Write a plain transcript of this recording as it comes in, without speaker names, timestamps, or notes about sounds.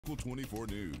Local 24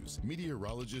 News,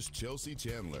 meteorologist Chelsea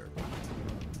Chandler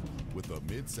with the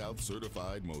Mid-South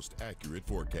certified most accurate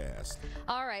forecast.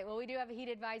 All right, well, we do have a heat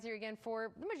advisory again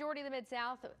for the majority of the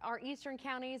Mid-South. Our eastern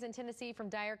counties in Tennessee from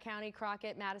Dyer County,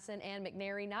 Crockett, Madison, and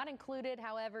McNairy not included.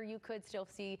 However, you could still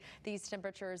see these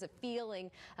temperatures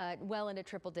feeling well into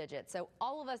triple digits. So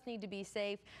all of us need to be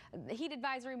safe. The heat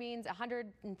advisory means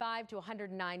 105 to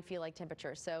 109 feel-like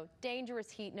temperatures. So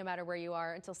dangerous heat no matter where you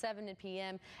are until 7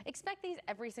 p.m. Expect these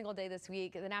every single day this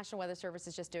week. The National Weather Service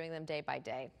is just doing them day by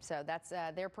day. So that's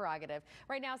their prerogative.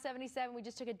 Right now, 77. We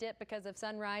just took a dip because of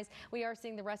sunrise. We are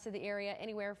seeing the rest of the area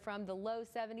anywhere from the low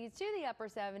 70s to the upper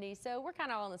 70s. So we're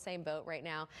kind of all in the same boat right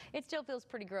now. It still feels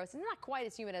pretty gross. It's not quite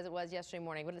as humid as it was yesterday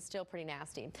morning, but it's still pretty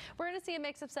nasty. We're going to see a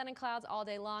mix of sun and clouds all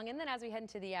day long. And then as we head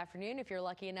into the afternoon, if you're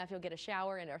lucky enough, you'll get a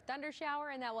shower and a thunder shower,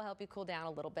 and that will help you cool down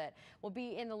a little bit. We'll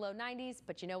be in the low 90s,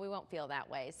 but you know we won't feel that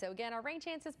way. So again, our rain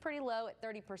chance is pretty low at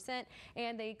 30%,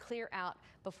 and they clear out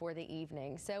before the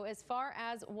evening. So as far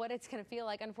as what it's going to feel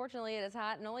like, unfortunately, it is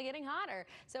hot and only getting hotter.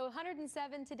 So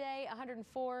 107 today,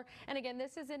 104. And again,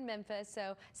 this is in Memphis.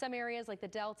 So some areas like the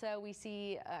Delta, we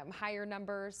see higher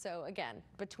numbers. So again,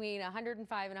 between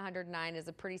 105 and 109 is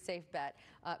a pretty safe bet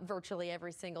virtually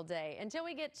every single day until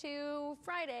we get to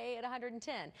Friday at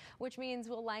 110, which means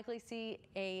we'll likely see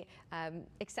a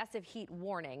excessive heat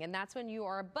warning. And that's when you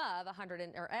are above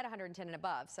 100 or at 110 and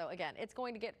above. So again, it's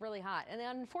going to get really hot. And the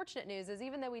unfortunate news is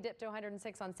even though we dipped to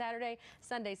 106 on Saturday,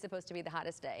 Sunday's supposed to be the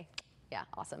hottest day. Yeah,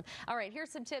 awesome. All right, here's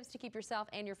some tips to keep yourself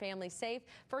and your family safe.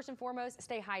 First and foremost,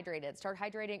 stay hydrated. Start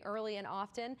hydrating early and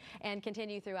often and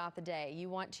continue throughout the day. You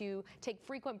want to take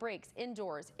frequent breaks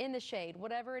indoors, in the shade,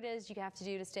 whatever it is you have to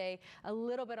do to stay a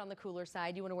little bit on the cooler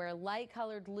side. You want to wear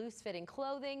light-colored, loose-fitting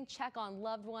clothing, check on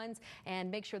loved ones, and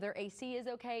make sure their AC is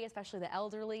okay, especially the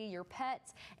elderly, your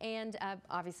pets, and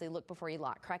obviously look before you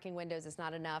lock. Cracking windows is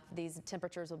not enough. These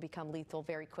temperatures will become lethal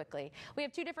very quickly. We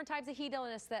have two different types of heat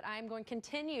illness that I'm going to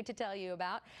continue to tell you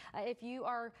about. If you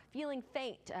are feeling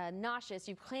faint, nauseous,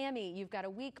 you're clammy, you've got a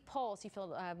weak pulse, you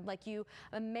feel like you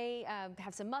may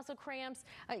have some muscle cramps,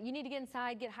 you need to get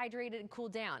inside, get hydrated, and cool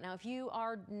down. Now, if you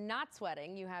are not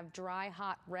sweating, you have dry,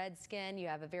 hot, red skin, you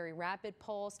have a very rapid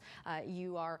pulse,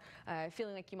 you are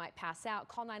feeling like you might pass out,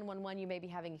 call 911. You may be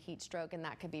having a heat stroke, and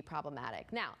that could be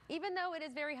problematic. Now, even though it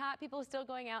is very hot, people are still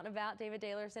going out and about. David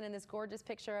Daylerson in this gorgeous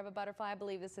picture of a butterfly. I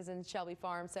believe this is in Shelby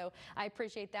Farm, so I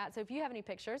appreciate that. So if you have any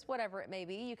pictures, whatever it may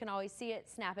be, you can always see it,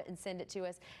 snap it, and send it to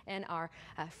us in our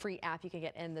free app you can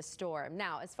get in the store.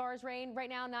 Now, as far as rain, right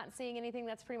now, not seeing anything.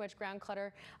 That's pretty much ground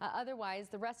clutter. Otherwise,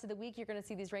 the rest of the week, you're going to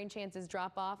see these rain chances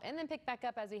drop off and then pick back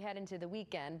up as we head into the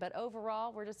weekend. But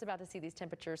overall, we're just about to see these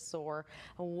temperatures soar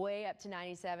way up to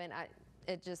 97.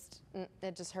 It just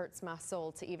hurts my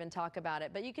soul to even talk about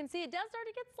it. But you can see it does start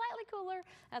to get slightly cooler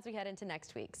as we head into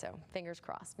next week. So fingers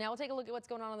crossed. Now we'll take a look at what's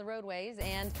going on the roadways.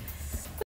 And